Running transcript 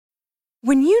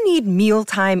When you need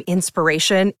mealtime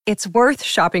inspiration, it's worth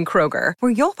shopping Kroger,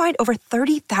 where you'll find over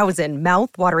 30,000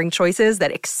 mouth-watering choices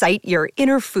that excite your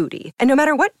inner foodie. And no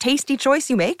matter what tasty choice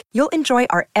you make, you'll enjoy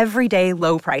our everyday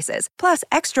low prices, plus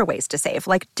extra ways to save,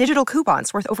 like digital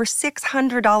coupons worth over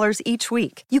 $600 each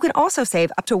week. You can also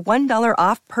save up to $1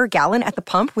 off per gallon at the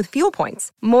pump with fuel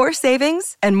points. More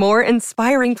savings and more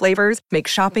inspiring flavors make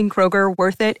shopping Kroger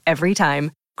worth it every time.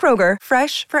 Kroger,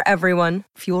 fresh for everyone.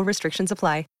 Fuel restrictions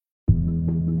apply.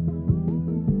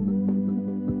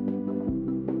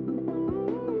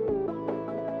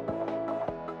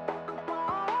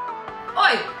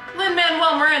 Oi,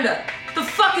 Lin-Manuel Miranda, the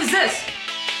fuck is this?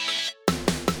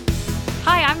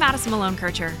 Hi, I'm Madison Malone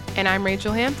Kircher. And I'm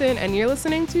Rachel Hampton, and you're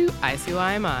listening to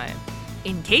ICYMI.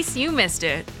 In case you missed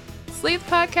it. Slate's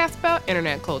podcast about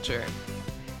internet culture.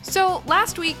 So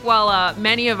last week, while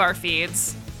many of our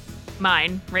feeds,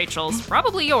 mine, Rachel's,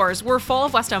 probably yours, were full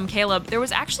of West Elm Caleb, there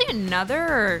was actually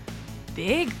another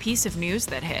big piece of news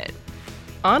that hit.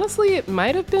 Honestly, it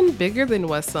might have been bigger than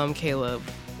West Elm Caleb.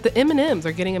 The M&Ms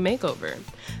are getting a makeover.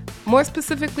 More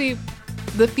specifically,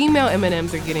 the female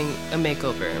M&Ms are getting a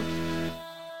makeover.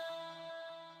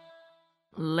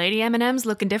 Lady M&M's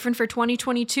looking different for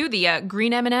 2022. The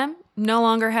green M&M no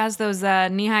longer has those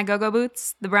knee-high go-go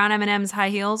boots. The brown M&M's high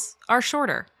heels are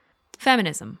shorter.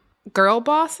 Feminism. Girl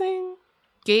bossing?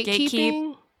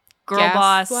 Gatekeeping? Girl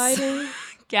boss. Gaslighting?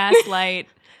 Gaslight.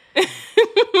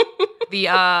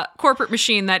 The corporate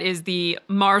machine that is the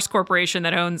Mars Corporation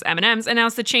that owns M&M's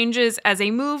announced the changes as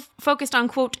a move focused on,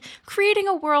 quote, creating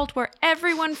a world where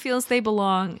everyone feels they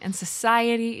belong and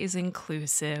society is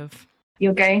inclusive.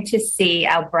 You're going to see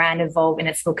our brand evolve in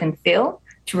its look and feel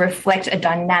to reflect a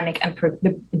dynamic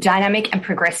and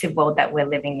progressive world that we're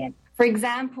living in. For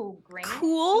example, green.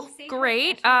 Cool,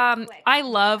 great. I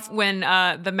love when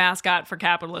the mascot for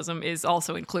capitalism is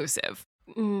also inclusive.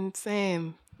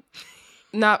 Same.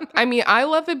 I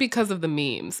love it because of the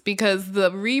memes, because the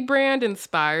rebrand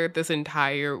inspired this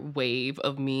entire wave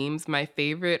of memes, my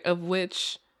favorite of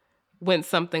which went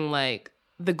something like,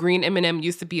 the green M&M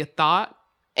used to be a thought,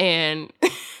 and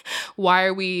why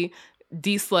are we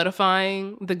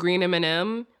de-slutifying the green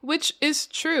M&M? Which is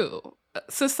true.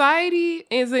 Society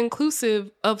is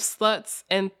inclusive of sluts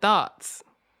and thoughts.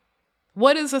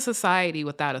 What is a society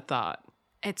without a thought?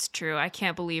 It's true. I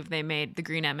can't believe they made the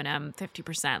green M&M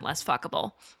 50% less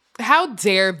fuckable. How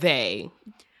dare they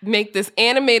make this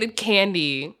animated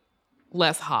candy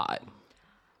less hot?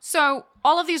 So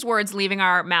all of these words leaving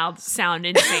our mouths sound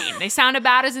insane. They sound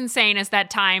about as insane as that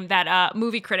time that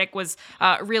movie critic was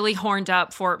really horned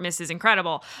up for Mrs.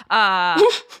 Incredible.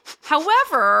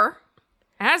 However,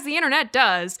 as the internet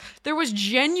does, there was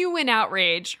genuine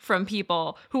outrage from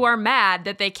people who are mad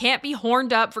that they can't be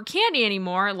horned up for candy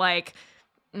anymore, like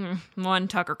one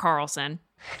Tucker Carlson.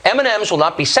 M&Ms will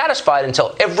not be satisfied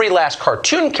until every last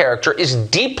cartoon character is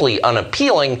deeply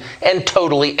unappealing and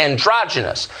totally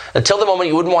androgynous. Until the moment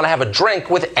you wouldn't want to have a drink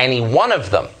with any one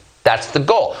of them. That's the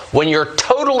goal. When you're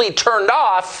totally turned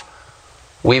off,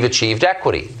 we've achieved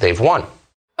equity. They've won.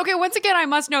 Okay, once again, I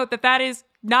must note that that is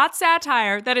not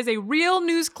satire. That is a real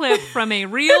news clip from a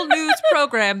real news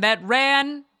program that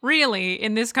ran really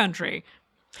in this country.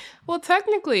 Well,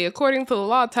 technically, according to the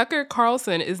law, Tucker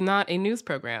Carlson is not a news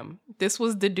program. This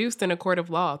was deduced in a court of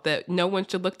law that no one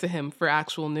should look to him for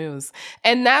actual news.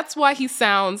 And that's why he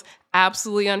sounds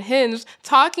absolutely unhinged,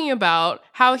 talking about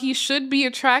how he should be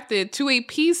attracted to a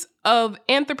piece of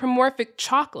anthropomorphic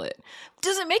chocolate.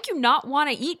 Does it make you not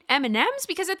want to eat M&Ms?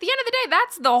 Because at the end of the day,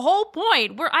 that's the whole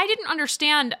point. Where I didn't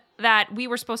understand that we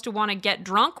were supposed to want to get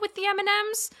drunk with the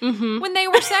M&Ms when they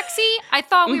were sexy. I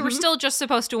thought we were still just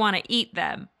supposed to want to eat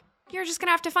them. You're just going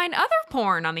to have to find other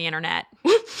porn on the internet.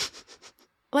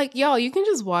 Like, y'all, you can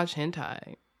just watch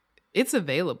hentai. It's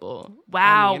available.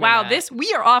 Wow.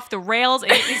 We are off the rails.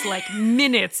 And it is like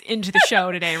minutes into the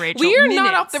show today, Rachel. We are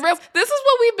not off the rails. This is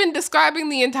what we've been describing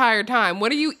the entire time.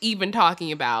 What are you even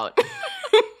talking about?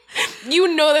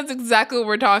 You know that's exactly what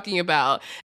we're talking about.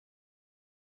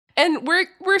 And we're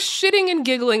shitting and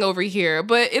giggling over here,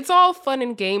 but it's all fun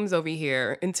and games over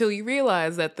here until you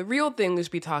realize that the real thing we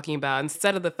should be talking about,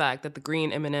 instead of the fact that the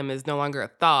green M&M is no longer a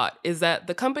thought, is that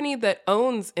the company that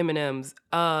owns M&M's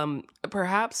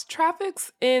perhaps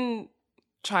traffics in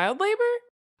child labor?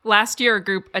 Last year, a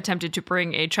group attempted to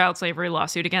bring a child slavery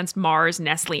lawsuit against Mars,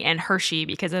 Nestle, and Hershey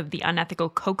because of the unethical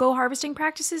cocoa harvesting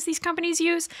practices these companies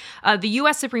use. The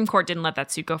U.S. Supreme Court didn't let that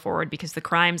suit go forward because the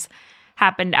crimes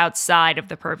happened outside of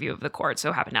the purview of the court,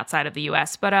 so happened outside of the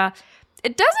U.S. But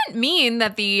it doesn't mean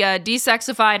that the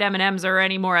desexified M&Ms are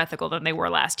any more ethical than they were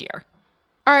last year.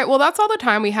 All right, well, that's all the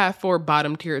time we have for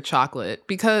bottom tier chocolate,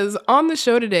 because on the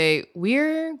show today,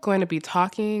 we're going to be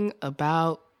talking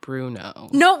about Bruno.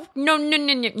 No.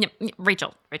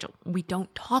 Rachel, we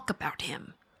don't talk about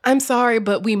him. I'm sorry,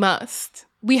 but we must.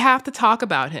 We have to talk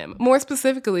about him. More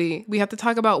specifically, we have to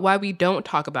talk about why we don't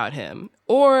talk about him,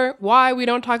 or why we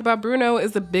don't talk about Bruno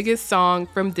is the biggest song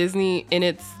from Disney in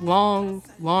its long,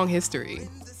 long history.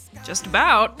 Just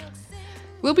about.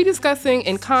 We'll be discussing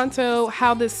Encanto,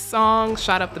 how this song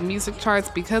shot up the music charts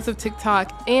because of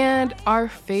TikTok, and our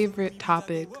favorite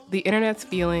topic, the internet's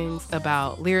feelings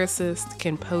about lyricist,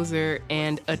 composer,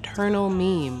 and eternal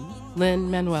meme,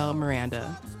 Lin-Manuel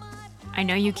Miranda. I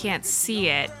know you can't see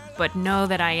it, but know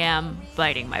that I am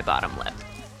biting my bottom lip.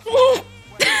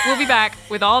 We'll be back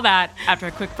with all that after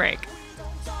a quick break.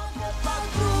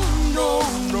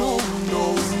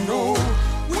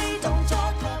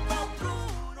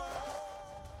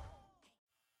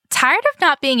 Tired of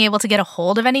not being able to get a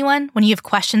hold of anyone when you have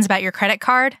questions about your credit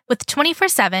card? With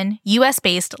 24/7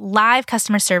 US-based live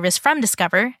customer service from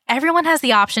Discover, everyone has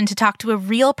the option to talk to a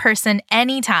real person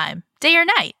anytime, day or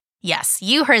night. Yes,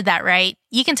 you heard that right.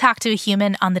 You can talk to a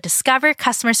human on the Discover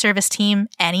customer service team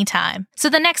anytime. So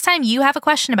the next time you have a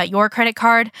question about your credit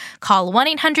card, call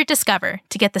 1-800-DISCOVER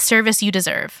to get the service you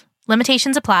deserve.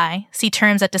 Limitations apply. See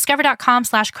terms at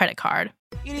discover.com/creditcard.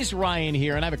 It is Ryan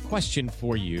here, and I have a question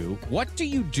for you. What do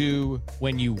you do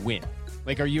when you win?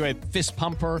 Like, are you a fist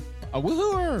pumper, a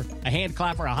woohooer, a hand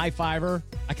clapper, a high fiver?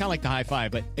 I kind of like the high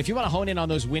five, but if you want to hone in on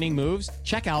those winning moves,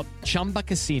 check out Chumba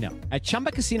Casino. At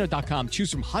ChumbaCasino.com, choose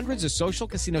from hundreds of social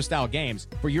casino-style games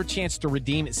for your chance to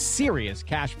redeem serious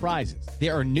cash prizes.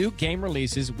 There are new game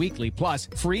releases weekly, plus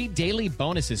free daily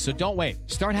bonuses, so don't wait.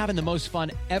 Start having the most fun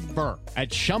ever at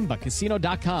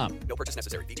ChumbaCasino.com. No purchase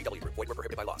necessary. VGW. Void where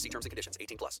prohibited by law. See terms and conditions.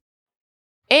 18+.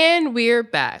 And we're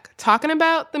back, talking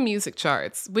about the music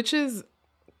charts, which is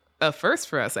a first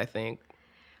for us, I think.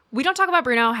 We Don't Talk About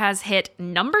Bruno has hit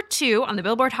number 2 on the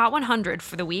Billboard Hot 100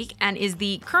 for the week and is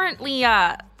currently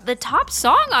the top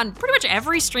song on pretty much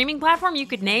every streaming platform you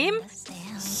could name.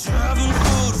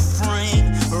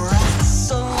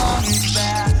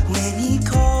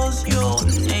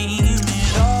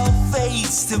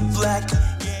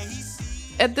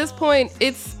 At this point,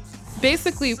 it's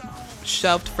basically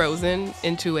shoved Frozen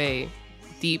into a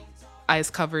deep,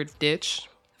 ice-covered ditch.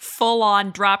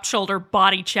 Full-on, drop shoulder,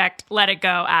 body checked, let it go,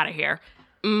 out of here.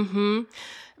 Mm-hmm.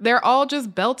 They're all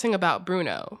just belting about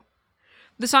Bruno.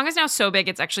 The song is now so big,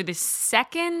 it's actually the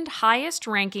second highest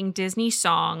ranking Disney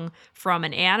song from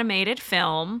an animated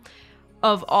film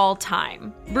of all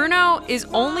time. Bruno is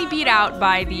only beat out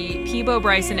by the Peabo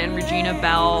Bryson and Regina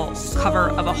Bell cover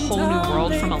of A Whole New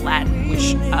World from Aladdin,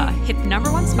 which hit the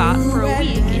number 1 spot for a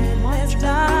week in March.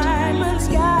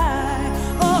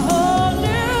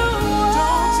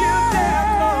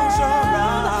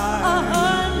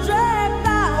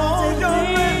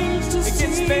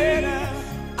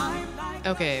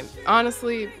 Okay,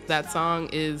 honestly, that song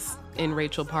is, in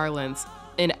Rachel parlance,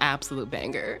 an absolute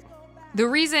banger. The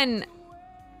reason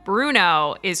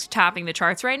Bruno is topping the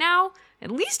charts right now,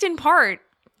 at least in part,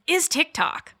 is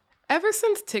TikTok. Ever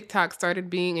since TikTok started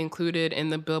being included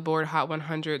in the Billboard Hot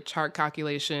 100 chart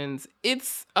calculations,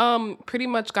 it's pretty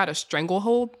much got a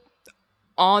stranglehold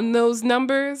on those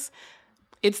numbers.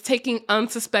 It's taking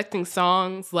unsuspecting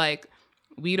songs like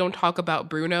We Don't Talk About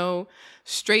Bruno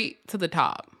straight to the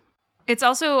top. It's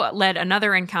also led another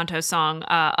Encanto song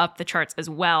up the charts as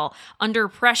well, Under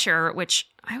Pressure, which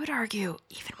I would argue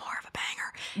even more of a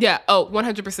banger. Yeah,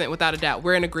 100%, without a doubt.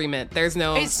 We're in agreement. That's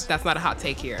not a hot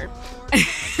take here.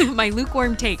 My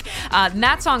lukewarm take.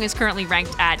 That song is currently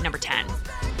ranked at number 10.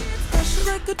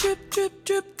 Pressure like a drip, drip,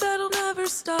 drip that'll never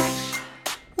stop.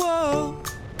 Whoa.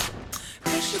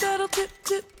 Pressure that'll tip,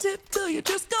 tip, tip till you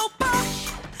just go pop.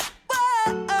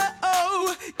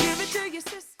 Whoa. Give it to your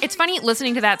sister. It's funny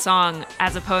listening to that song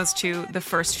as opposed to the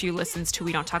first few listens to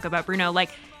We Don't Talk About Bruno.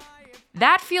 Like,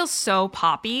 that feels so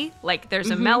poppy. Like, there's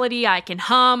a melody I can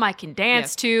hum, I can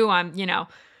dance to. I'm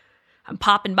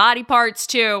popping body parts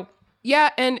to. Yeah,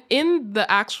 and in the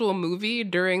actual movie,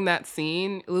 during that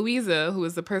scene, Louisa, who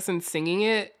is the person singing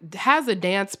it, has a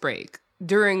dance break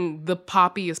during the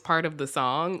poppiest part of the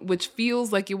song, which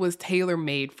feels like it was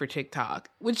tailor-made for TikTok,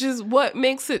 which is what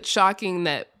makes it shocking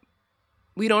that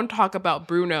We Don't Talk About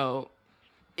Bruno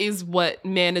is what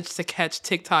managed to catch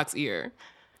TikTok's ear.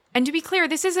 And to be clear,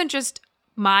 this isn't just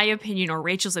my opinion or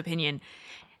Rachel's opinion.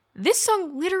 This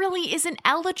song literally isn't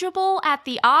eligible at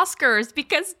the Oscars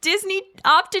because Disney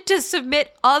opted to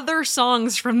submit other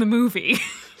songs from the movie.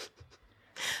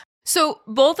 So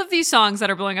both of these songs that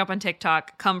are blowing up on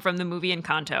TikTok come from the movie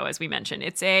Encanto, as we mentioned.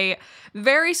 It's a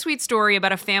very sweet story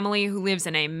about a family who lives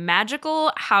in a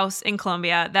magical house in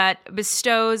Colombia that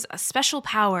bestows a special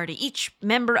power to each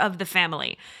member of the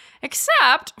family.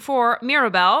 Except for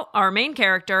Mirabel, our main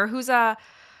character, who's a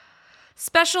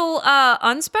special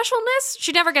unspecialness.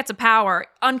 She never gets a power,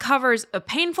 uncovers a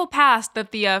painful past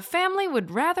that the family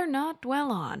would rather not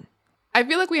dwell on. I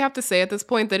feel like we have to say at this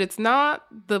point that it's not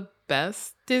the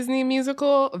best Disney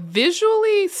musical.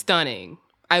 Visually stunning,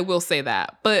 I will say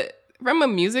that. But from a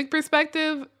music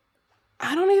perspective,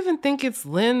 I don't even think it's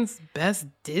Lynn's best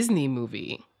Disney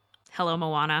movie. Hello,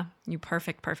 Moana. You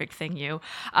perfect thing, you.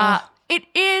 It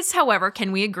is, however,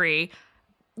 can we agree,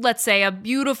 let's say a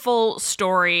beautiful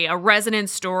story, a resonant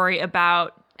story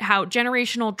about how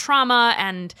generational trauma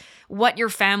and what your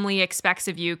family expects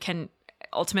of you can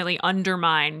ultimately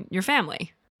undermine your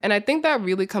family. And I think that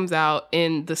really comes out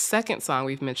in the second song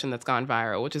we've mentioned that's gone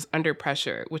viral, which is Under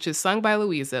Pressure, which is sung by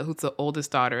Louisa, who's the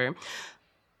oldest daughter.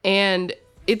 And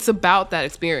it's about that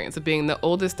experience of being the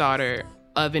oldest daughter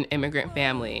of an immigrant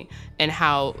family and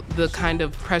how the kind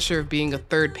of pressure of being a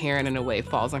third parent in a way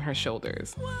falls on her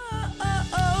shoulders.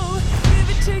 Whoa, give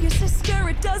it to your sister,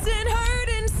 it doesn't hurt,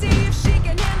 and see if she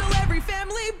can handle every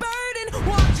family burden.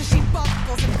 Watch as she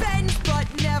buckles and bends but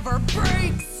never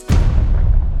breaks.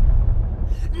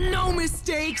 No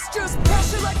mistakes, just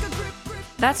pressure like a grip.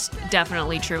 That's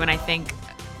definitely true, and I think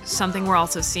something we're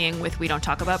also seeing with We Don't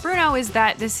Talk About Bruno is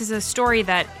that this is a story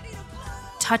that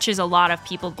touches a lot of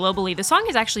people globally. The song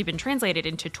has actually been translated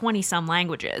into 20-some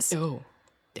languages. Oh,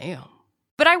 damn.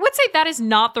 But I would say that is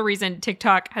not the reason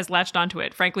TikTok has latched onto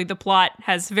it. Frankly, the plot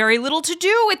has very little to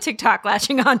do with TikTok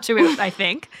latching onto it, I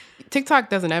think. TikTok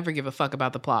doesn't ever give a fuck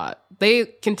about the plot. They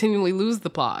continually lose the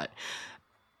plot.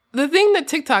 The thing that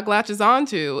TikTok latches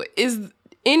onto is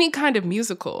any kind of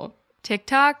musical.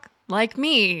 TikTok, like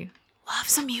me,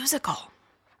 loves a musical.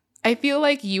 I feel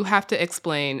like you have to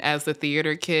explain as the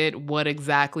theater kid what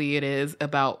exactly it is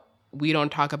about We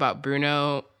Don't Talk About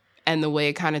Bruno and the way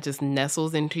it kind of just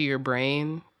nestles into your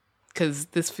brain, because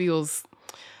this feels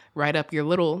right up your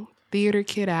little theater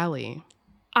kid alley.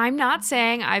 I'm not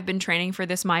saying I've been training for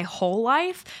this my whole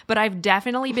life, but I've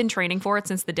definitely been training for it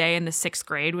since the day in the 6th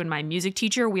grade when my music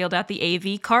teacher wheeled out the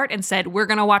AV cart and said, "We're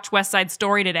going to watch West Side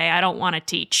Story today. I don't want to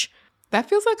teach." That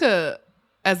feels like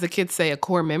as the kids say, a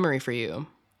core memory for you.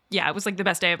 Yeah, it was like the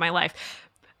best day of my life.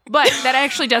 But that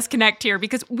actually does connect here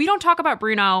because We Don't Talk About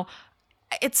Bruno.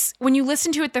 It's when you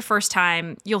listen to it the first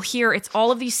time, you'll hear it's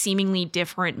all of these seemingly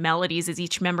different melodies as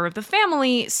each member of the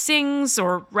family sings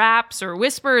or raps or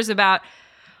whispers about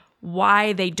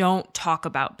why they don't talk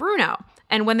about Bruno.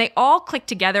 And when they all click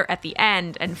together at the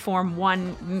end and form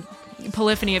one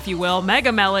polyphony, if you will,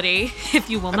 mega melody, if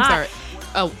you will not.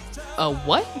 I'm sorry.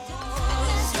 What?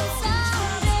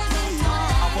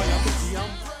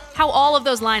 How all of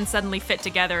those lines suddenly fit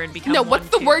together and become No, what's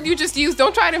the word you just used?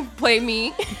 Don't try to play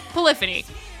me. Polyphony.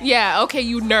 Yeah, okay,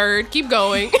 you nerd. Keep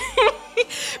going.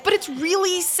 But it's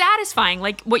really satisfying.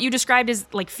 Like what you described is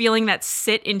like feeling that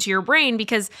sit into your brain,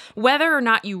 because whether or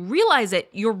not you realize it,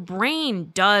 your brain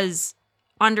does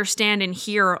understand and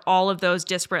hear all of those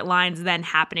disparate lines then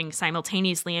happening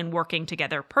simultaneously and working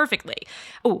together perfectly.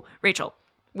 Oh, Rachel,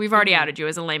 we've already outed you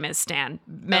as a Les Mis stan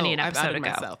an episode I've outed ago.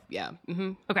 myself. Yeah.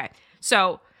 Mm-hmm. Okay,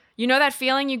 so you know that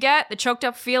feeling you get, the choked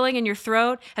up feeling in your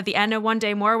throat at the end of One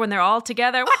Day More when they're all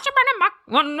together? What you gonna mock?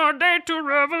 One more day to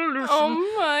revolution. Oh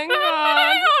my God.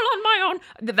 All on my own.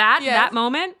 That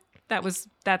moment,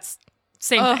 that's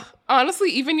same thing.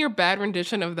 Honestly, even your bad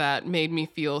rendition of that made me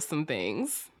feel some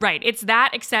things. Right. It's that,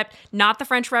 except not the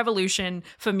French Revolution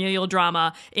familial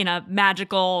drama in a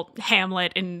magical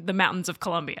hamlet in the mountains of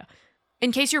Colombia.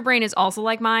 In case your brain is also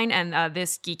like mine and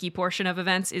this geeky portion of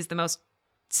events is the most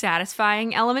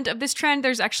satisfying element of this trend,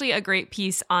 there's actually a great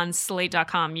piece on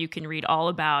Slate.com you can read all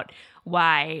about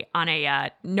why, on a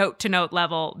note-to-note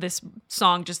level, this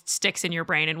song just sticks in your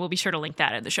brain, and we'll be sure to link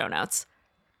that in the show notes.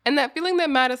 And that feeling that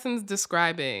Madison's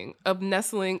describing of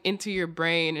nestling into your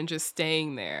brain and just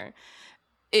staying there,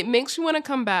 it makes you want to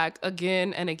come back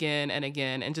again and again and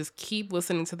again and just keep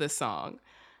listening to this song.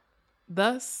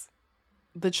 Thus,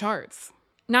 the charts.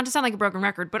 Not to sound like a broken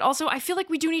record, but also I feel like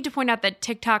we do need to point out that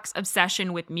TikTok's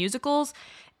obsession with musicals,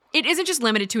 it isn't just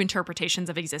limited to interpretations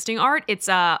of existing art. It's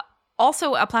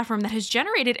also a platform that has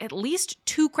generated at least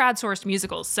 2 crowdsourced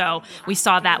musicals. So we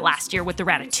saw that last year with the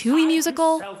Ratatouille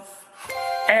musical.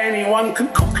 Anyone can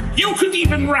cook. You could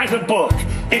even write a book.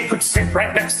 It could sit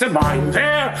right next to mine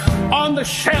there on the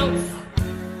shelf.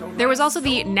 There was also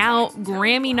the now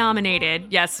Grammy-nominated,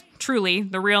 yes, truly,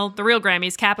 the real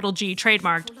Grammys, capital G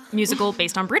trademarked musical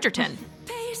based on Bridgerton.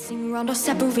 Pacing around our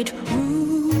separate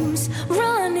rooms,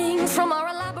 running from our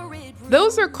elaborate.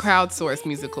 Those are crowdsourced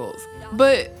musicals.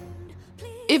 But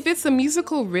if it's a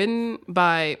musical written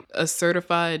by a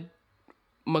certified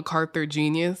MacArthur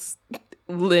genius,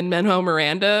 Lin-Manuel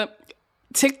Miranda,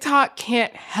 TikTok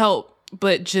can't help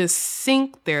but just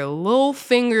sink their little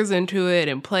fingers into it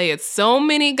and play it so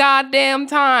many goddamn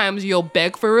times you'll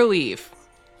beg for relief.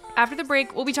 After the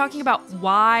break, we'll be talking about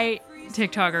why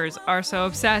TikTokers are so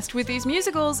obsessed with these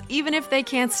musicals, even if they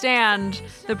can't stand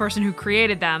the person who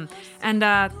created them, and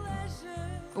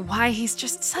why he's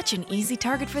just such an easy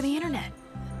target for the internet.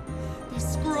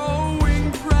 This growing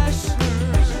pressure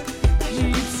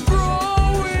keeps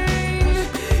growing,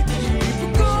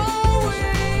 keep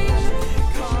going,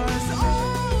 'cause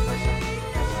all we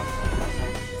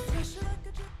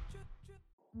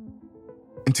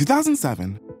In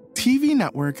 2007, TV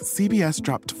network CBS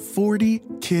dropped 40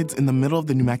 kids in the middle of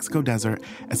the New Mexico desert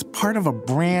as part of a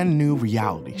brand new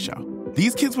reality show.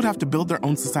 These kids would have to build their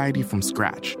own society from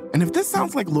scratch. And if this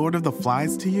sounds like Lord of the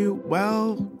Flies to you,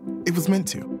 well, it was meant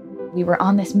to. We were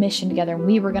on this mission together, and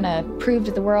we were going to prove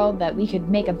to the world that we could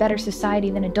make a better society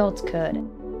than adults could.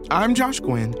 I'm Josh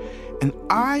Gwynn, and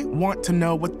I want to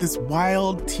know what this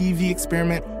wild TV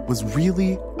experiment was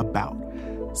really about.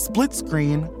 Split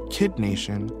Screen, Kid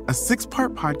Nation, a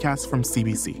 6-part podcast from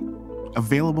CBC.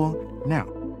 Available now.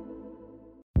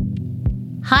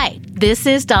 Hi, this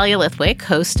is Dahlia Lithwick,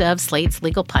 host of Slate's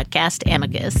legal podcast,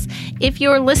 Amicus. If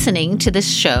you're listening to this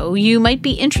show, you might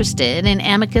be interested in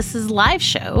Amicus's live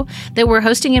show that we're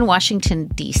hosting in Washington,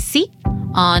 D.C.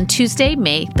 on Tuesday,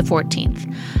 May the 14th.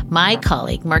 My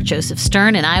colleague, Mark Joseph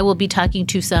Stern, and I will be talking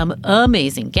to some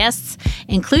amazing guests,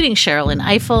 including Sherilyn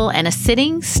Ifill and a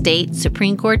sitting state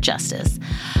Supreme Court justice,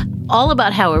 all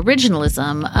about how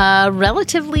originalism, a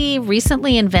relatively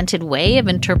recently invented way of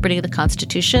interpreting the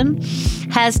Constitution,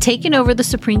 has taken over the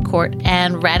Supreme Court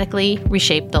and radically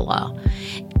reshaped the law.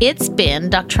 It's been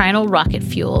doctrinal rocket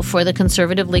fuel for the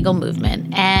conservative legal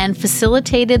movement and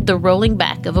facilitated the rolling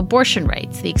back of abortion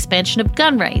rights, the expansion of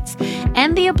gun rights,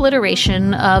 and the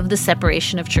obliteration of the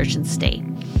separation of church and state.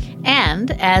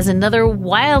 And as another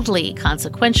wildly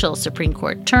consequential Supreme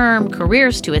Court term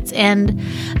careers to its end,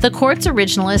 the court's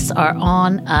originalists are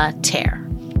on a tear.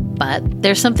 But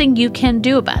there's something you can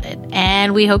do about it,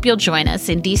 and we hope you'll join us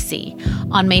in D.C.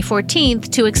 on May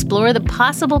 14th to explore the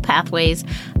possible pathways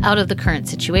out of the current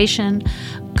situation.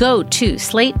 Go to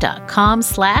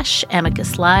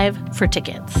slate.com/Amicus Live for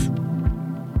tickets.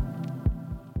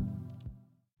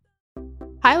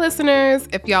 Hi, listeners.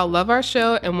 If y'all love our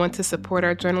show and want to support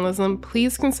our journalism,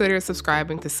 please consider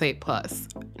subscribing to Slate Plus.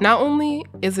 Not only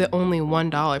is it only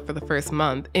 $1 for the first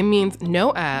month, it means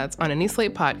no ads on any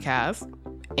Slate podcast,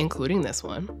 including this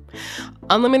one,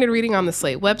 unlimited reading on the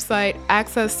Slate website,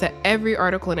 access to every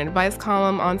article and advice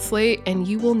column on Slate, and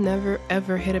you will never,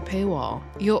 ever hit a paywall.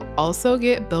 You'll also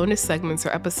get bonus segments or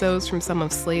episodes from some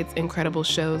of Slate's incredible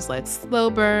shows like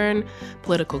Slow Burn,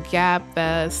 Political Gab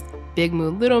Fest, Big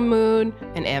Mood, Little Mood,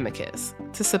 and Amicus.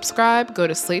 To subscribe, go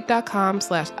to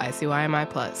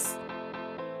slate.com/ICYMI+.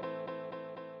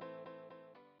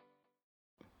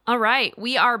 All right,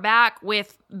 we are back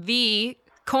with the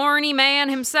corny man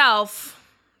himself,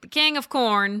 the king of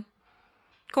corn,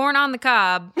 corn on the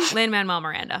cob, Lin-Manuel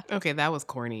Miranda. Okay, that was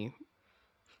corny.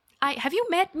 Have you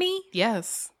met me?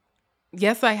 Yes.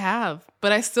 Yes, I have.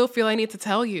 But I still feel I need to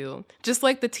tell you. Just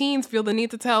like the teens feel the need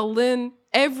to tell Lin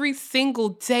every single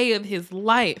day of his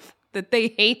life that they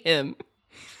hate him.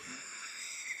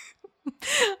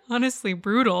 Honestly,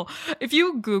 brutal. If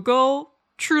you Google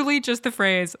truly just the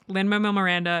phrase Lin-Manuel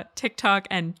Miranda, TikTok,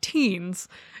 and teens,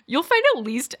 you'll find at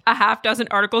least a half dozen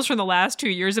articles from the last 2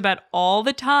 years about all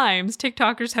the times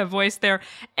TikTokers have voiced their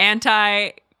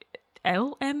anti-LMM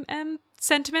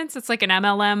sentiments. It's like an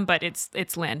MLM, but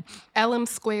it's Lin. LM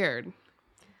squared.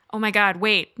 Oh my God,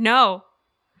 wait, no.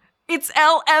 It's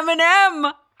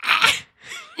LM&M.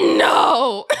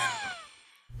 No.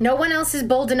 No one else is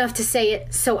bold enough to say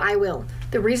it, so I will.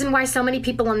 The reason why so many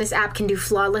people on this app can do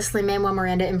flawless Lin-Manuel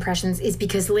Miranda impressions is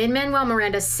because Lin-Manuel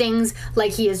Miranda sings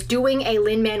like he is doing a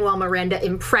Lin-Manuel Miranda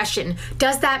impression.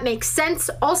 Does that make sense?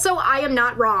 Also, I am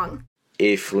not wrong.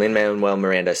 If Lin-Manuel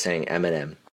Miranda sang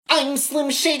Eminem. I'm Slim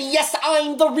Shady, yes,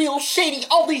 I'm the real Shady.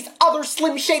 All these other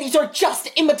Slim Shadys are just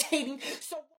imitating.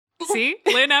 See?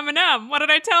 Lin M&M. What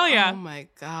did I tell you? Oh my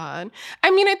God.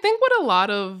 I mean, I think what a lot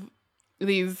of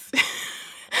these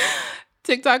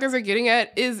TikTokers are getting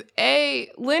at is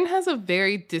Lin has a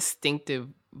very distinctive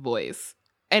voice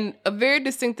and a very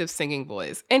distinctive singing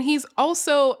voice. And he's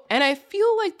also, and I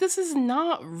feel like this is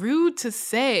not rude to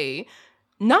say,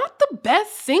 not the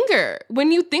best singer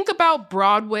when you think about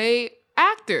Broadway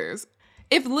actors.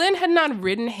 If Lin had not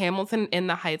written Hamilton in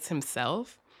the Heights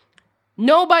himself,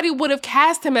 nobody would have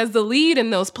cast him as the lead in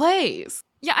those plays.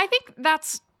 Yeah, I think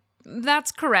that's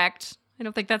correct. I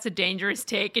don't think that's a dangerous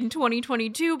take in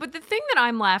 2022. But the thing that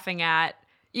I'm laughing at,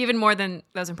 even more than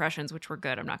those impressions, which were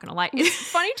good, I'm not going to lie, it's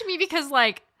funny to me because,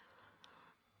 like,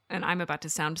 and I'm about to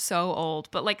sound so old,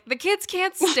 but, like, the kids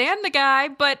can't stand the guy,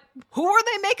 but who are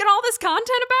they making all this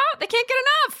content about? They can't get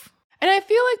enough. And I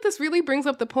feel like this really brings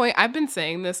up the point. I've been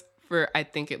saying this for, I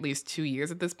think, at least 2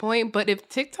 years at this point, but if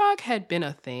TikTok had been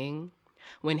a thing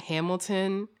when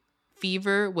Hamilton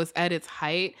fever was at its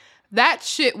height, that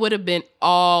shit would have been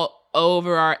all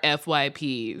over our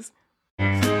FYPs.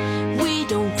 We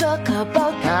don't talk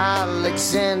about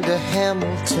Alexander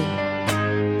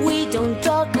Hamilton. We don't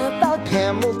talk about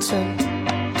Hamilton.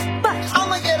 But I'm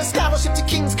gonna get a scholarship to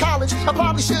King's College. I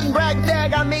probably shouldn't brag,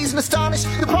 dag, I'm amazed and astonished.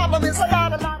 The problem is a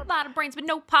lot of brains, but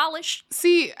no polish.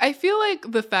 See, I feel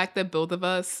like the fact that both of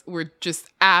us were just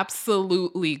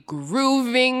absolutely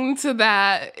grooving to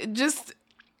that,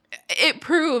 it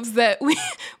proves that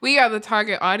we are the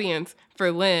target audience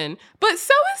for Lin, but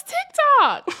so is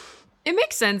TikTok. It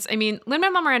makes sense. I mean,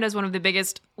 Lin-Manuel Miranda is one of the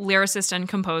biggest lyricists and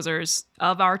composers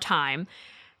of our time.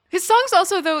 His songs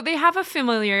also, though, they have a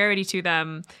familiarity to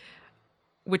them,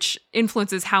 which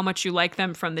influences how much you like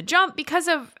them from the jump because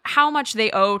of how much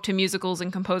they owe to musicals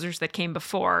and composers that came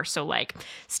before. So like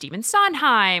Stephen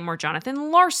Sondheim or Jonathan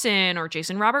Larson or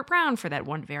Jason Robert Brown for that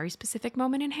one very specific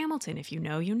moment in Hamilton. If you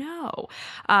know, you know.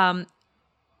 And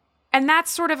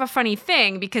that's sort of a funny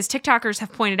thing because TikTokers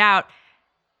have pointed out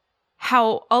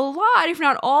how a lot, if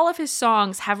not all of his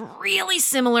songs have really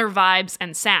similar vibes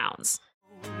and sounds.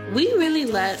 We really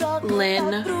let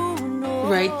Lin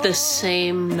write the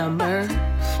same number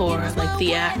for like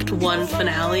the Act 1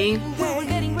 finale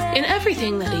in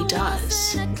everything that he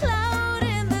does.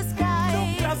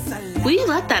 We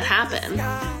let that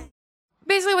happen.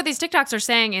 Basically what these TikToks are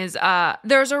saying is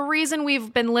there's a reason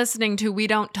we've been listening to We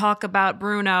Don't Talk About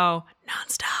Bruno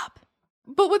nonstop.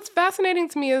 But what's fascinating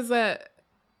to me is that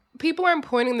people aren't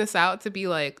pointing this out to be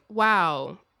like,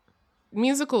 wow,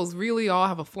 musicals really all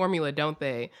have a formula, don't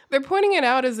they? They're pointing it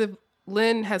out as if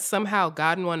Lin has somehow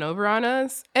gotten one over on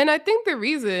us. And I think the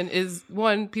reason is,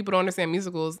 one, people don't understand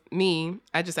musicals. Me,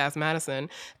 I just asked Madison.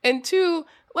 And two,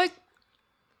 like,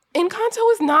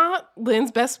 Encanto is not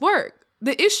Lin's best work.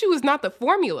 The issue is not the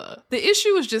formula. The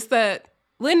issue is just that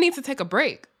Lin needs to take a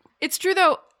break. It's true,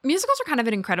 though. Musicals are kind of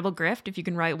an incredible grift. If you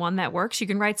can write one that works, you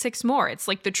can write 6 more. It's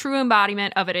like the true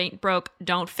embodiment of it ain't broke,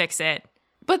 don't fix it.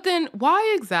 But then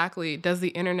why exactly does the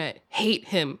internet hate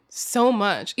him so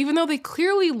much, even though they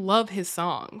clearly love his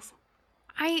songs?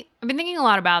 I've been thinking a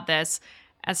lot about this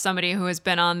as somebody who has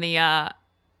been on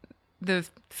the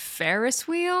Ferris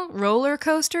wheel roller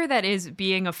coaster that is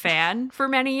being a fan for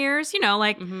many years. You know,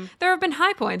 like there have been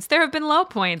high points, there have been low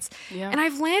points. Yeah. And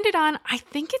I've landed on, I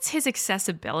think it's his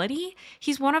accessibility.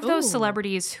 He's one of those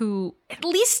celebrities who, at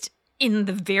least in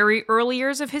the very early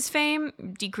years of his fame,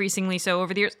 decreasingly so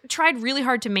over the years, tried really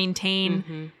hard to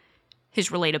maintain his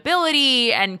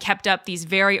relatability and kept up these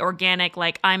very organic,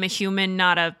 like, I'm a human,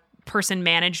 not a person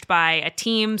managed by a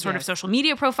team sort of social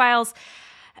media profiles,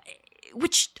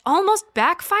 which almost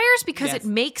backfires because it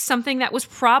makes something that was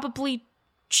probably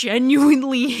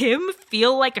genuinely him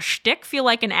feel like a shtick, feel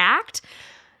like an act.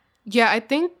 Yeah, I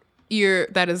think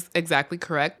that is exactly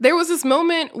correct. There was this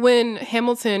moment when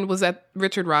Hamilton was at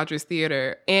Richard Rodgers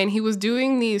Theater and he was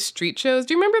doing these street shows.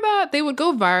 Do you remember that? They would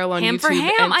go viral on Ham YouTube for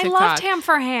Ham. and TikTok. I loved Ham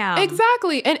for Ham.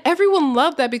 Exactly. And everyone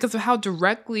loved that because of how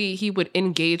directly he would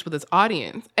engage with his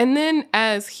audience. And then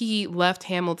as he left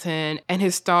Hamilton and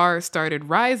his star started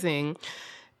rising,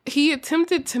 he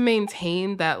attempted to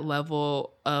maintain that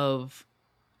level of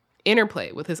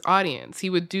interplay with his audience. He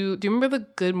would do you remember the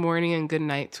good morning and good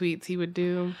night tweets he would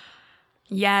do?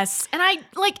 Yes. And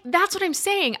that's what I'm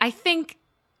saying. I think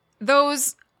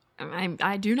those,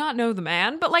 I do not know the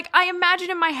man, but like, I imagine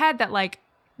in my head that like,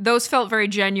 those felt very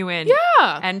genuine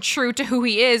and true to who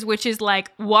he is, which is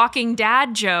like walking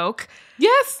dad joke.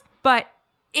 Yes. But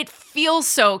it feels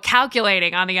so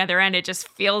calculating on the other end. It just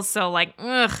feels so like,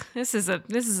 ugh, this is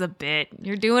a bit.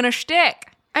 You're doing a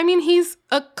shtick. I mean, he's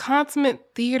a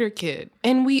consummate theater kid,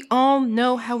 and we all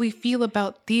know how we feel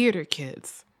about theater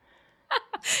kids.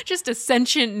 Just a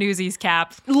sentient Newsies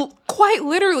cap. Quite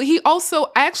literally. He also,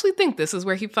 I actually think this is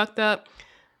where he fucked up.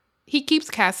 He keeps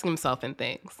casting himself in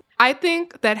things. I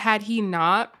think that had he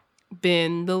not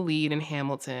been the lead in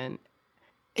Hamilton,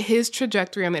 his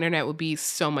trajectory on the internet would be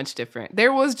so much different.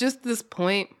 There was just this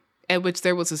point at which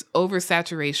there was this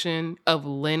oversaturation of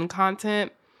Lin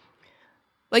content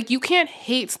Like, you can't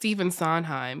hate Stephen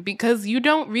Sondheim because you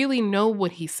don't really know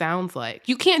what he sounds like.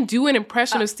 You can't do an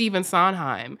impression of Stephen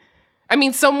Sondheim. I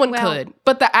mean, someone could,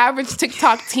 but the average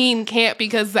TikTok teen can't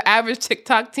because the average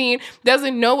TikTok teen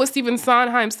doesn't know what Stephen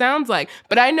Sondheim sounds like.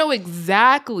 But I know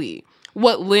exactly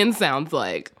what Lin sounds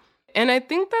like. And I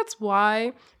think that's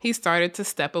why he started to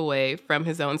step away from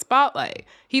his own spotlight.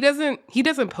 He doesn't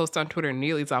post on Twitter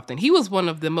nearly as often. He was one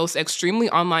of the most extremely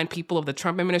online people of the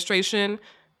Trump administration.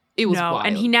 It was wild.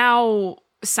 And he now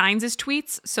signs his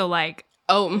tweets. So like,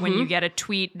 when you get a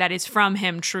tweet that is from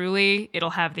him truly,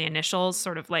 it'll have the initials,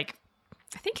 sort of like,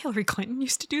 I think Hillary Clinton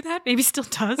used to do that. Maybe still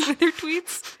does with their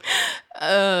tweets.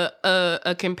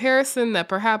 A comparison that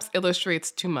perhaps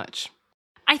illustrates too much.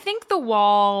 I think the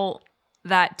wall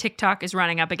that TikTok is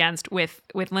running up against with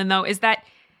Lin, though, is that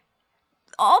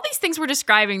all these things we're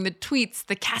describing, the tweets,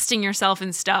 the casting yourself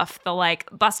in stuff, the like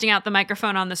busting out the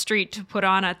microphone on the street to put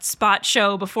on a spot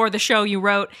show before the show you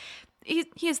wrote, he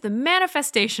is the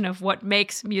manifestation of what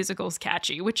makes musicals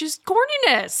catchy, which is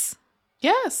corniness.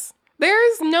 Yes.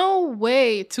 There is no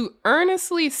way to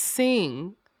earnestly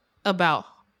sing about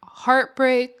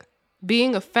heartbreak,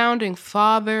 being a founding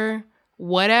father,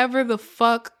 whatever the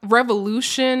fuck,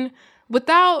 revolution,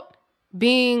 without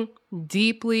being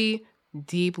deeply,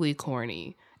 deeply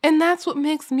corny. And that's what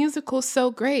makes musicals so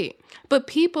great. But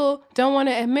people don't want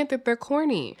to admit that they're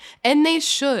corny. And they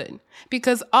should,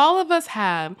 because all of us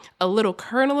have a little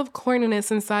kernel of corniness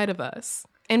inside of us,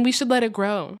 and we should let it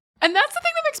grow. And that's the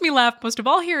thing that makes me laugh most of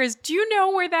all here is, do you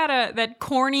know where that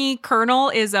corny kernel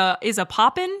is a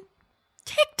poppin'?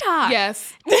 TikTok.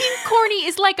 Yes. Being corny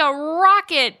is like a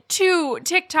rocket to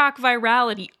TikTok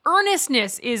virality.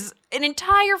 Earnestness is an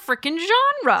entire freaking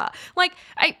genre. Like,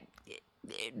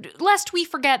 lest we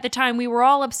forget the time we were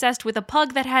all obsessed with a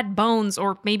pug that had bones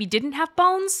or maybe didn't have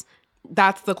bones.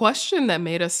 That's the question that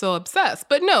made us so obsessed.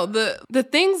 But no, the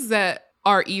things that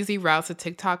are easy routes to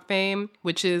TikTok fame,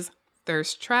 which is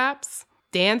thirst traps,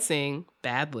 dancing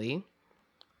badly,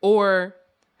 or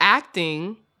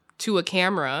acting to a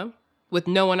camera with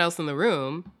no one else in the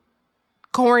room,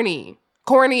 corny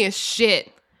as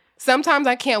shit. Sometimes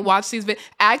I can't watch these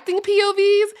acting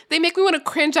POVs. They make me want to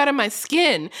cringe out of my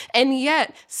skin. And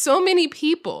yet, so many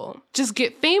people just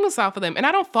get famous off of them. And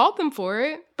I don't fault them for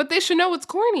it, but they should know it's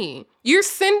corny. You're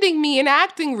sending me an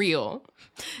acting reel.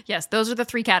 Yes, those are the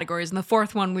three categories. And the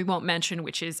fourth one we won't mention,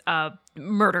 which is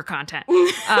murder content.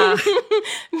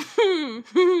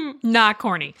 Not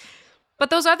corny. But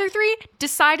those other three,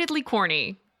 decidedly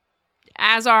corny.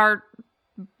 As are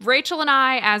Rachel and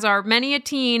I, as are many a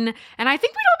teen. And I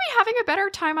think we'd all be having a better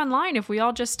time online if we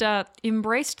all just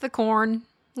embraced the corn,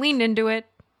 leaned into it.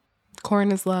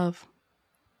 Corn is love.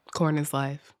 Corn is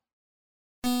life.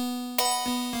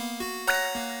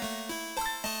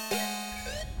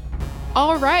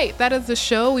 All right, that is the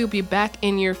show. We'll be back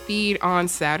in your feed on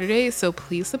Saturday, so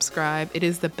please subscribe. It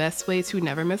is the best way to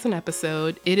never miss an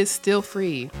episode. It is still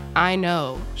free. I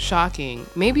know, shocking.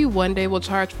 Maybe one day we'll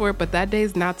charge for it, but that day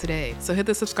is not today. So hit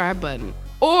the subscribe button.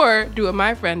 Or do what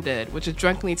my friend did, which is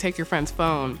drunkenly take your friend's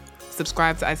phone,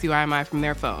 subscribe to ICYMI from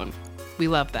their phone. We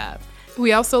love that.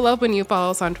 We also love when you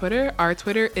follow us on Twitter. Our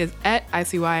Twitter is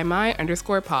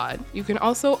 @ICYMI_pod. You can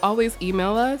also always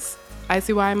email us,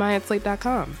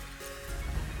 ICYMI@slate.com.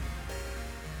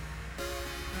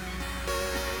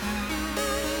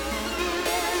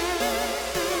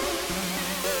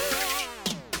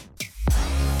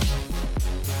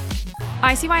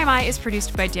 ICYMI is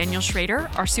produced by Daniel Schrader.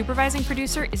 Our supervising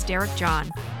producer is Derek John.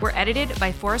 We're edited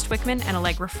by Forrest Wickman and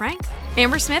Allegra Frank.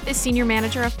 Amber Smith is senior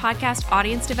manager of podcast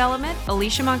audience development.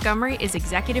 Alicia Montgomery is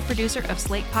executive producer of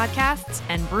Slate Podcasts.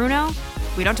 And Bruno,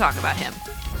 we don't talk about him.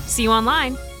 See you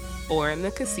online. Or in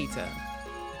the casita.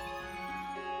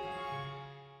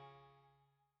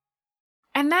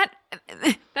 And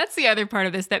that's the other part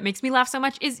of this that makes me laugh so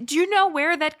much is, do you know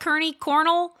where that Kearney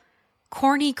Cornell